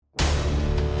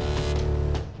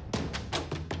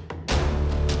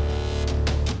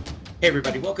Hey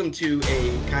everybody, welcome to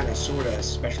a kind of sort of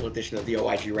special edition of the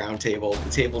OIG Roundtable.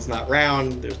 The table's not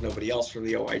round, there's nobody else from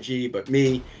the OIG but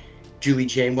me, Julie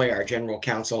Janeway, our general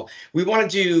counsel. We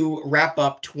wanted to wrap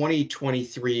up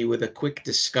 2023 with a quick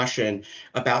discussion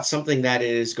about something that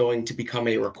is going to become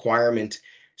a requirement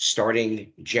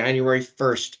starting January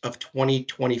 1st of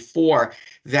 2024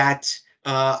 that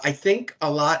I think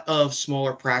a lot of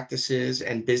smaller practices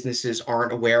and businesses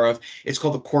aren't aware of. It's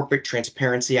called the Corporate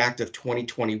Transparency Act of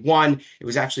 2021. It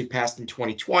was actually passed in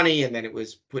 2020, and then it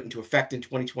was put into effect in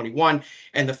 2021.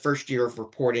 And the first year of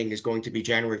reporting is going to be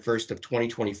January 1st of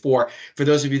 2024. For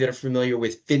those of you that are familiar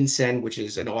with FinCEN, which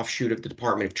is an offshoot of the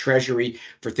Department of Treasury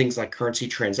for things like currency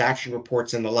transaction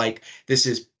reports and the like, this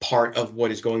is part of what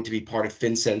is going to be part of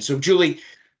FinCEN. So Julie,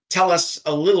 tell us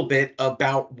a little bit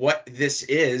about what this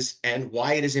is and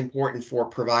why it is important for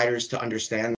providers to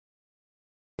understand.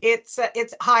 It's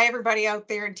hi everybody out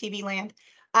there in TV land.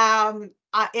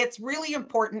 It's really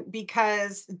important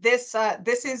because this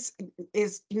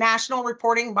is national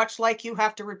reporting, much like you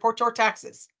have to report your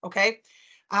taxes. Okay,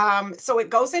 so it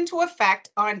goes into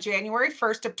effect on January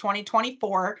 1st of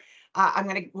 2024.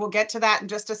 We'll get to that in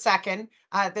just a second.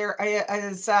 There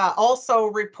is also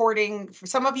reporting.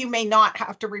 Some of you may not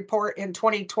have to report in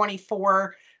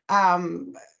 2024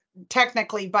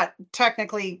 technically, but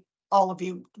technically all of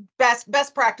you,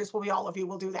 best practice will be all of you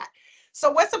will do that. So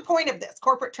what's the point of this?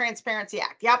 Corporate Transparency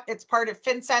Act. Yep, it's part of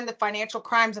FinCEN, the Financial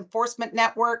Crimes Enforcement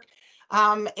Network.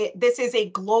 This is a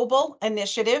global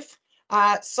initiative.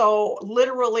 So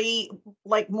literally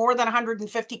like more than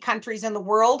 150 countries in the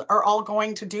world are all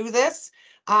going to do this,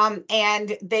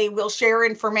 and they will share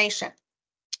information.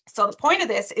 So the point of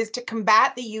this is to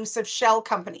combat the use of shell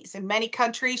companies. In many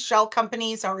countries, shell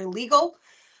companies are illegal,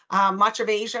 much of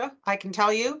Asia, I can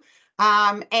tell you.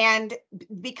 And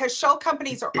because shell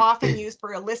companies are often used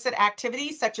for illicit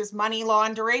activities such as money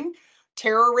laundering,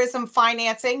 terrorism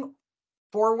financing,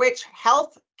 for which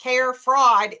health care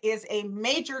fraud is a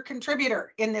major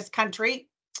contributor in this country.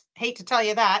 Hate to tell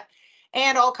you that.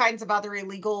 And all kinds of other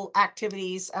illegal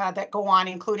activities that go on,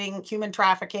 including human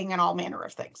trafficking and all manner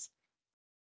of things.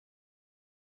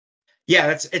 Yeah,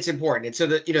 it's important. And so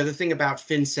the thing about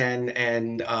FinCEN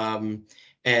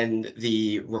and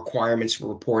the requirements for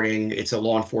reporting, it's a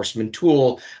law enforcement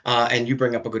tool. And you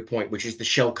bring up a good point, which is the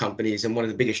shell companies. And one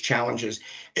of the biggest challenges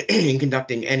in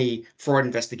conducting any fraud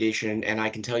investigation, and I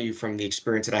can tell you from the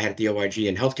experience that I had at the OIG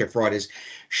and healthcare fraud, is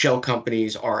shell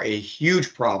companies are a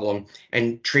huge problem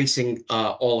and tracing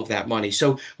all of that money.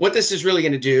 So what this is really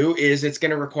going to do is it's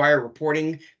going to require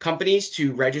reporting companies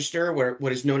to register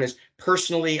what is known as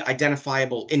personally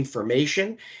identifiable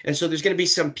information. And so there's going to be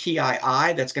some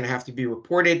PII that's going to have to be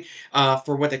reported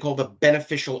for what they call the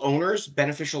beneficial owners.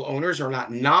 Beneficial owners are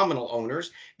not nominal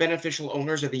owners. Beneficial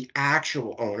owners are the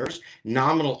actual owners.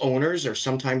 Nominal owners are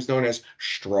sometimes known as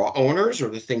straw owners, or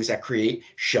the things that create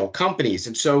shell companies.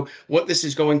 And so what this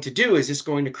is going to do is it's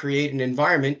going to create an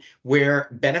environment where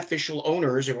beneficial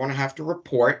owners are going to have to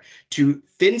report to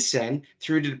FinCEN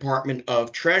through the Department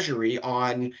of Treasury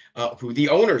on who the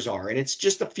owners are. And it's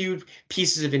just a few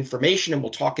pieces of information, and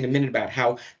we'll talk in a minute about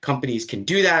how companies can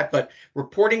do that. But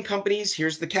reporting companies,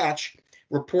 here's the catch.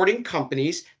 Reporting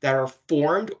companies that are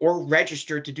formed or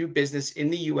registered to do business in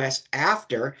the U.S.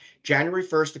 after January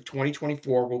 1st of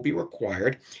 2024 will be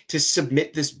required to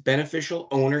submit this beneficial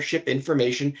ownership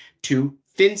information to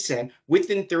FinCEN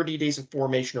within 30 days of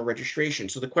formation or registration.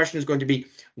 So the question is going to be,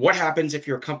 what happens if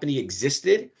your company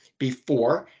existed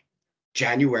before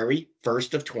January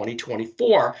 1st of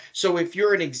 2024? So if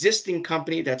you're an existing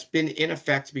company that's been in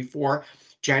effect before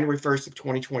January 1st of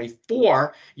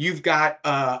 2024, you've got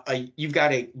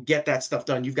to get that stuff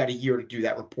done. You've got a year to do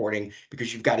that reporting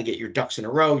because you've got to get your ducks in a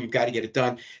row. You've got to get it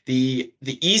done. The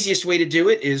easiest way to do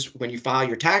it is when you file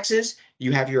your taxes,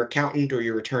 you have your accountant or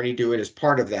your attorney do it as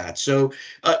part of that. So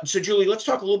Julie, let's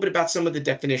talk a little bit about some of the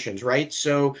definitions, right?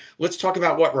 So let's talk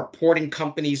about what reporting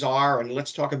companies are, and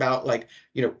let's talk about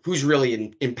who's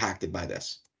really impacted by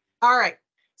this. All right.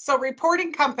 So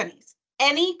reporting companies,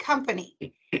 any company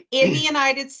in the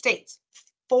United States,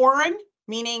 foreign,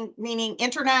 meaning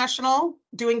international,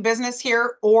 doing business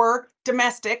here, or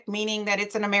domestic, meaning that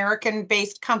it's an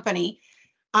American-based company,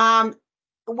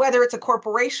 whether it's a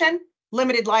corporation,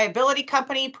 limited liability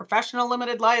company, professional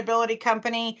limited liability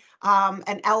company,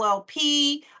 an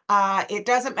LLP, it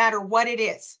doesn't matter what it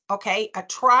is, okay? A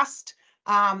trust,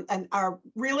 a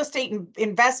real estate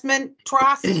investment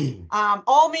trust,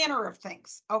 all manner of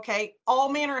things, okay? All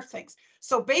manner of things.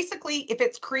 So basically, if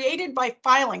it's created by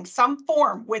filing some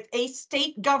form with a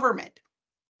state government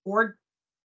or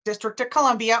District of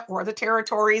Columbia or the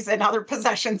territories and other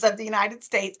possessions of the United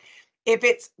States, if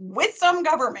it's with some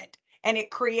government and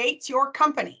it creates your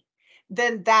company,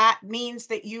 then that means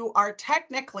that you are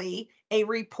technically a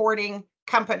reporting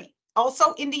company.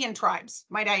 Also Indian tribes,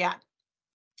 might I add.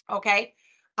 Okay.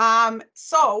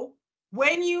 So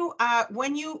when you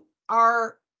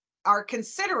are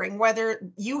considering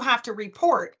whether you have to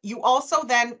report, you also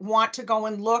then want to go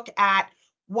and look at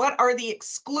what are the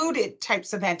excluded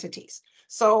types of entities.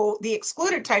 So the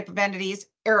excluded type of entities,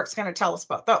 Eric's going to tell us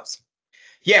about those.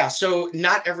 Yeah, so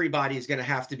not everybody is going to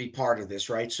have to be part of this,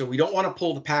 right? So we don't want to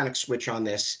pull the panic switch on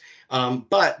this.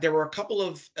 But there were a couple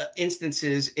of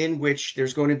instances in which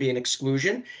there's going to be an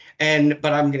exclusion.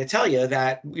 But I'm going to tell you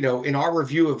that, in our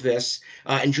review of this,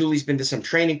 and Julie's been to some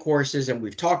training courses, and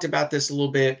we've talked about this a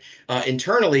little bit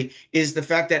internally, is the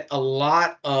fact that a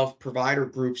lot of provider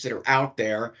groups that are out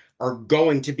there are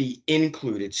going to be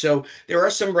included. So there are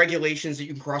some regulations that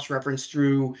you can cross-reference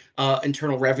through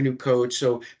Internal Revenue Code.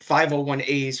 So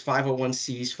 501As,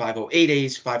 501Cs,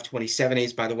 508As,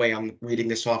 527As. By the way, I'm reading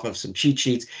this off of some cheat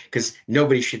sheets because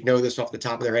nobody should know this off the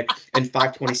top of their head. And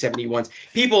 527E1s.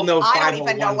 People know 501Cs. I don't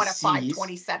even know what a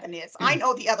 527 is. I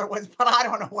know the other ones, but I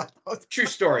don't know what those are. True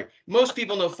story. Most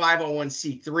people know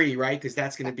 501C3, right? Because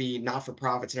that's going to be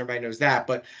not-for-profits, and everybody knows that.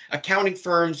 But accounting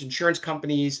firms, insurance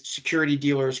companies, security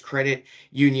dealers, credit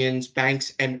unions,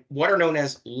 banks, and what are known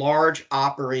as large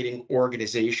operating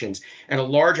organizations. And a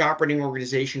large operating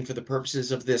organization, for the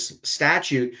purposes of this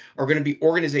statute, are going to be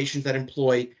organizations that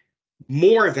employ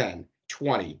more than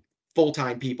 20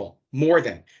 full-time people, more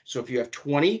than. So if you have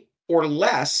 20 or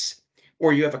less,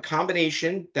 or you have a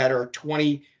combination that are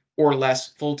 20 or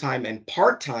less full-time and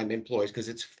part-time employees, because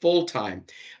it's full-time,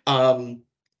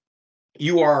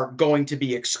 you are going to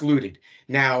be excluded.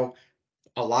 Now,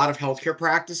 a lot of healthcare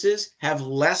practices have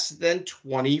less than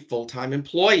 20 full-time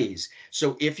employees.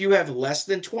 So if you have less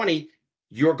than 20,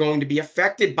 you're going to be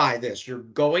affected by this. You're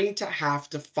going to have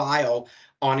to file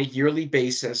on a yearly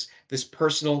basis this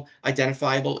personal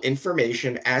identifiable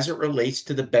information as it relates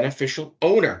to the beneficial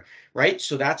owner, right?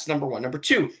 So that's number one. Number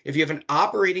two, if you have an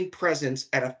operating presence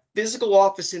at a physical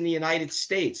office in the United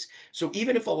States, so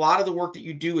even if a lot of the work that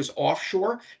you do is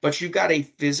offshore, but you've got a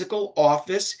physical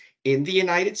office in the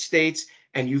United States,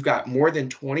 and you've got more than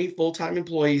 20 full-time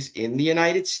employees in the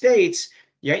United States,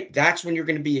 right, that's when you're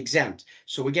going to be exempt.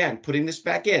 So again, putting this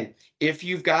back in, if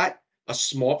you've got a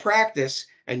small practice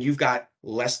and you've got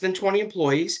less than 20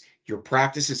 employees, your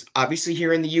practice is obviously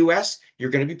here in the US,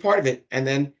 you're going to be part of it. And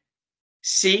then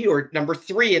C, or number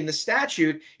three in the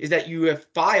statute, is that you have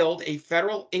filed a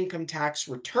federal income tax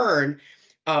return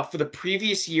for the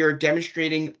previous year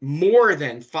demonstrating more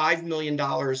than $5 million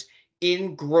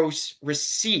in gross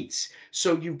receipts.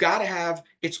 So you've got to have,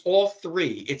 it's all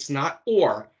three. It's not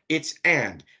or, it's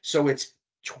and. So it's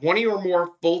 20 or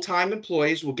more full-time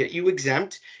employees will get you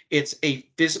exempt. It's a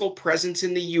physical presence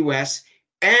in the US,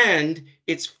 and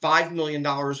it's $5 million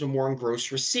or more in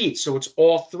gross receipts. So it's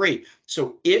all three.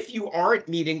 So if you aren't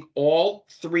meeting all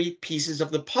three pieces of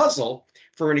the puzzle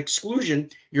for an exclusion,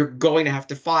 you're going to have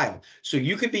to file. So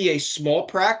you could be a small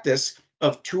practice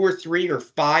of 2 or 3 or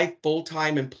 5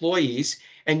 full-time employees,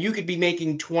 and you could be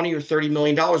making $20 or $30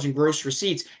 million in gross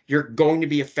receipts. You're going to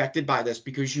be affected by this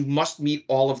because you must meet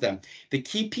all of them. The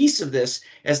key piece of this,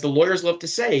 as the lawyers love to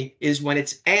say, is when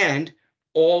it's and,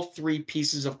 all three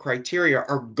pieces of criteria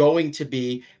are going to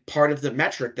be part of the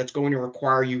metric that's going to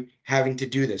require you having to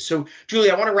do this. So,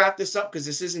 Julie, I want to wrap this up because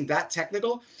this isn't that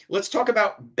technical. Let's talk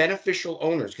about beneficial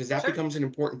owners, because that becomes an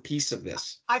important piece of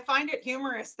this. I find it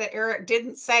humorous that Eric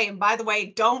didn't say, and by the way,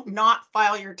 don't not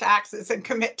file your taxes and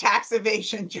commit tax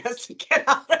evasion just to get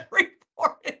out of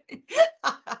reporting.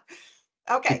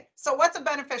 Okay, so what's a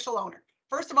beneficial owner?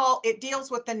 First of all, it deals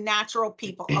with the natural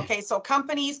people. Okay, so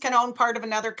companies can own part of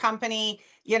another company,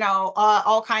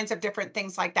 all kinds of different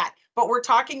things like that. But we're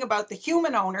talking about the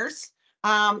human owners.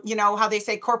 How they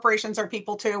say corporations are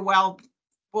people too. Well,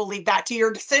 we'll leave that to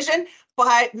your decision.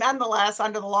 But nonetheless,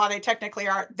 under the law, they technically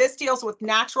are. This deals with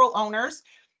natural owners.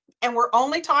 And we're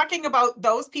only talking about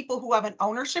those people who have an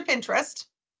ownership interest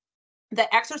that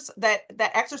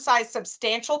exercise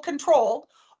substantial control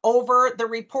over the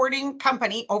reporting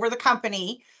company, over the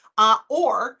company,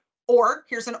 or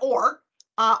here's an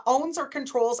owns or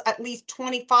controls at least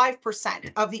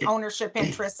 25% of the ownership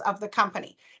interests of the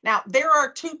company. Now, there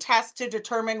are 2 tests to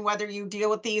determine whether you deal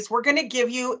with these. We're going to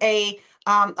give you a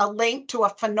link to a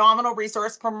phenomenal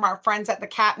resource from our friends at the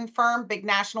Catton firm, big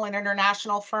national and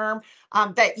international firm,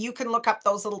 that you can look up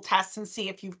those little tests and see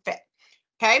if you fit.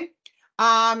 Okay.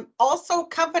 Also,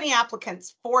 company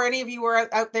applicants, for any of you who are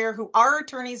out there who are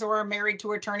attorneys or are married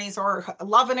to attorneys or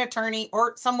love an attorney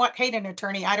or somewhat hate an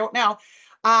attorney, I don't know.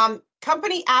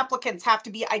 Company applicants have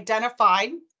to be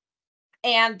identified.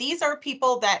 And these are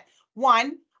people that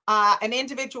One, an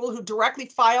individual who directly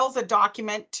files a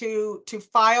document to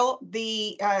file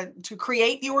the to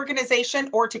create the organization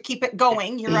or to keep it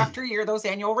going year after year, those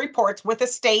annual reports with a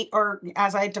state, or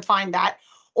as I defined that,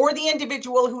 or the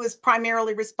individual who is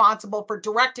primarily responsible for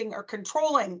directing or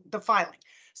controlling the filing.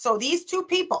 So these two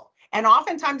people, and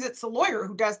oftentimes it's the lawyer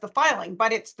who does the filing,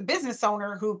 but it's the business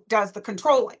owner who does the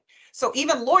controlling. So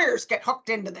even lawyers get hooked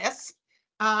into this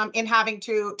in having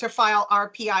to file our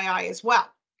PII as well.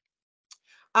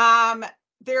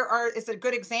 Is a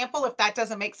good example. If that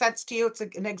doesn't make sense to you, it's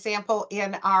an example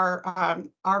in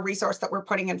our resource that we're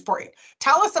putting in for you.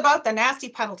 Tell us about the nasty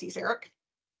penalties, Eric.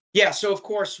 Yeah, so of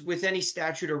course, with any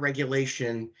statute or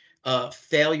regulation,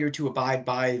 failure to abide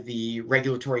by the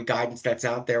regulatory guidance that's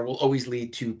out there will always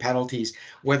lead to penalties,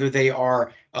 whether they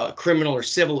are criminal or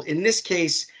civil. In this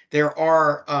case, there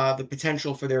are the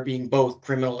potential for there being both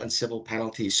criminal and civil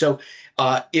penalties. So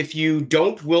if you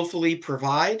don't willfully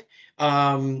provide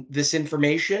this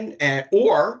information,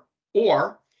 or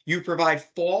you provide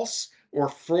false or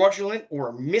fraudulent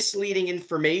or misleading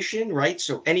information, right?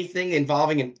 So anything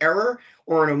involving an error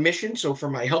or an omission. So for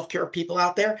my healthcare people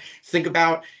out there, think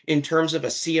about in terms of a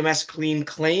CMS clean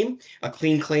claim. A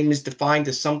clean claim is defined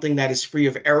as something that is free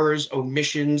of errors,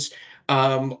 omissions,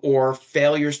 or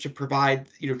failures to provide,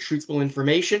 truthful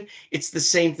information. It's the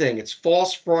same thing. It's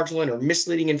false, fraudulent, or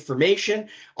misleading information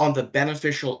on the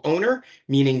beneficial owner,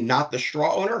 meaning not the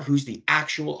straw owner, who's the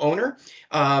actual owner,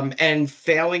 and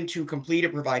failing to complete or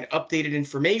provide updated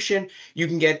information. You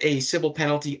can get a civil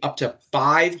penalty up to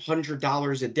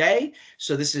 $500 a day.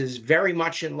 So this is very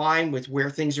much in line with where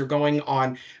things are going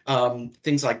on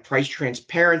things like price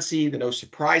transparency, the No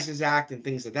Surprises Act, and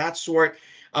things of that sort.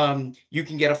 You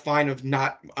can get a fine of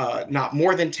not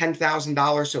more than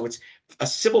 $10,000. So it's a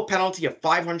civil penalty of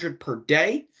 $500 per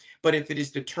day. But if it is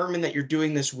determined that you're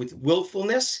doing this with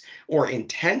willfulness or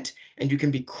intent, and you can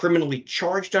be criminally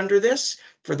charged under this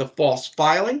for the false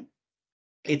filing,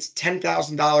 it's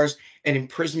 $10,000 and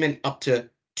imprisonment up to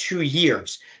 2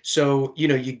 years. So, you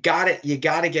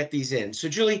gotta get these in. So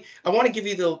Julie, I want to give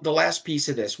you the last piece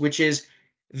of this, which is,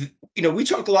 we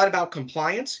talk a lot about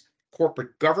compliance,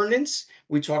 corporate governance.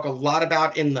 We talk a lot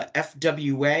about, in the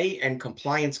FWA and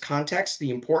compliance context,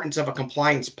 the importance of a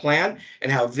compliance plan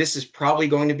and how this is probably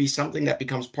going to be something that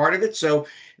becomes part of it. So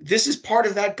this is part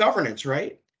of that governance,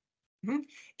 right? Mm-hmm.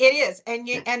 It is.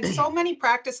 And so many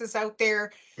practices out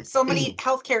there, so many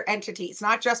healthcare entities,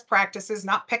 not just practices,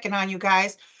 not picking on you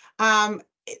guys.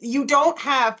 You don't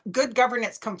have good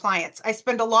governance compliance. I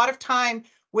spend a lot of time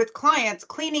with clients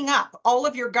cleaning up all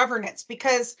of your governance,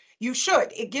 because you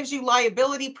should. It gives you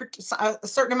liability, a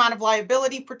certain amount of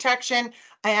liability protection,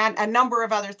 and a number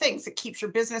of other things. It keeps your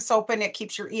business open. It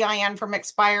keeps your EIN from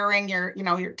expiring, your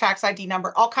tax ID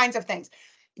number, all kinds of things.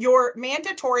 Your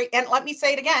mandatory, and let me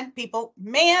say it again, people,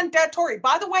 mandatory.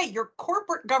 By the way, your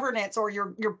corporate governance, or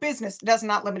your business, does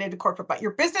not limited to corporate, but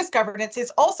your business governance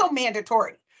is also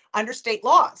mandatory under state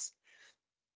laws.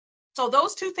 So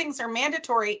those two things are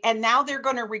mandatory, and now they're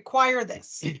going to require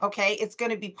this, okay? It's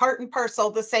going to be part and parcel,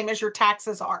 the same as your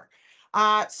taxes are.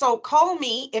 So call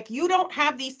me. If you don't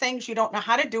have these things, you don't know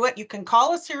how to do it, you can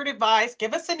call us here at Advize,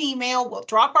 give us an email. We'll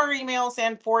drop our emails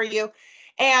in for you.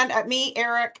 And me,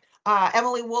 Eric,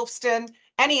 Emily Wolfston,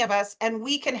 any of us, and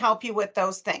we can help you with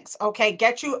those things, okay?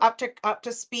 Get you up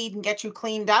to speed and get you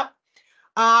cleaned up.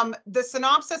 The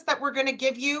synopsis that we're going to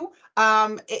give you,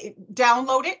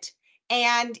 download it.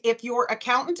 And if your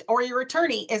accountant or your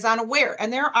attorney is unaware,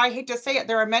 and I hate to say it,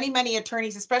 there are many, many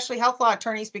attorneys, especially health law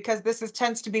attorneys, because this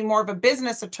tends to be more of a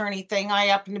business attorney thing. I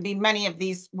happen to be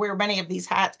wear many of these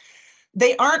hats.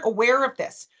 They aren't aware of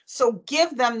this. So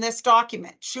give them this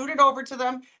document, shoot it over to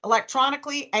them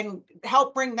electronically, and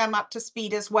help bring them up to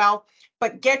speed as well.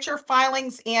 But get your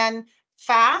filings in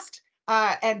fast.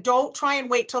 And don't try and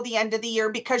wait till the end of the year,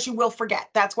 because you will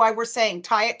forget. That's why we're saying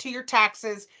tie it to your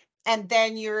taxes, and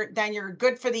then you're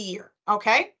good for the year.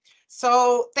 Okay.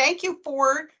 So thank you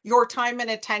for your time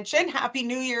and attention. Happy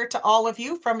New Year to all of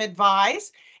you from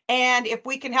Advize. And if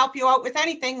we can help you out with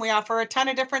anything, we offer a ton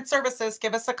of different services.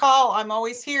 Give us a call. I'm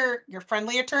always here, your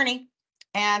friendly attorney.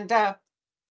 And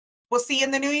we'll see you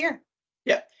in the new year.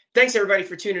 Yeah. Thanks everybody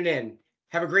for tuning in.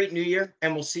 Have a great new year,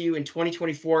 and we'll see you in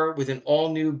 2024 with an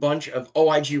all new bunch of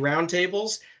OIG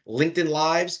roundtables, LinkedIn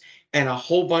Lives, and a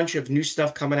whole bunch of new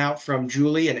stuff coming out from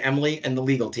Julie and Emily and the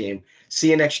legal team.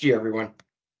 See you next year, everyone.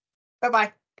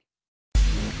 Bye-bye.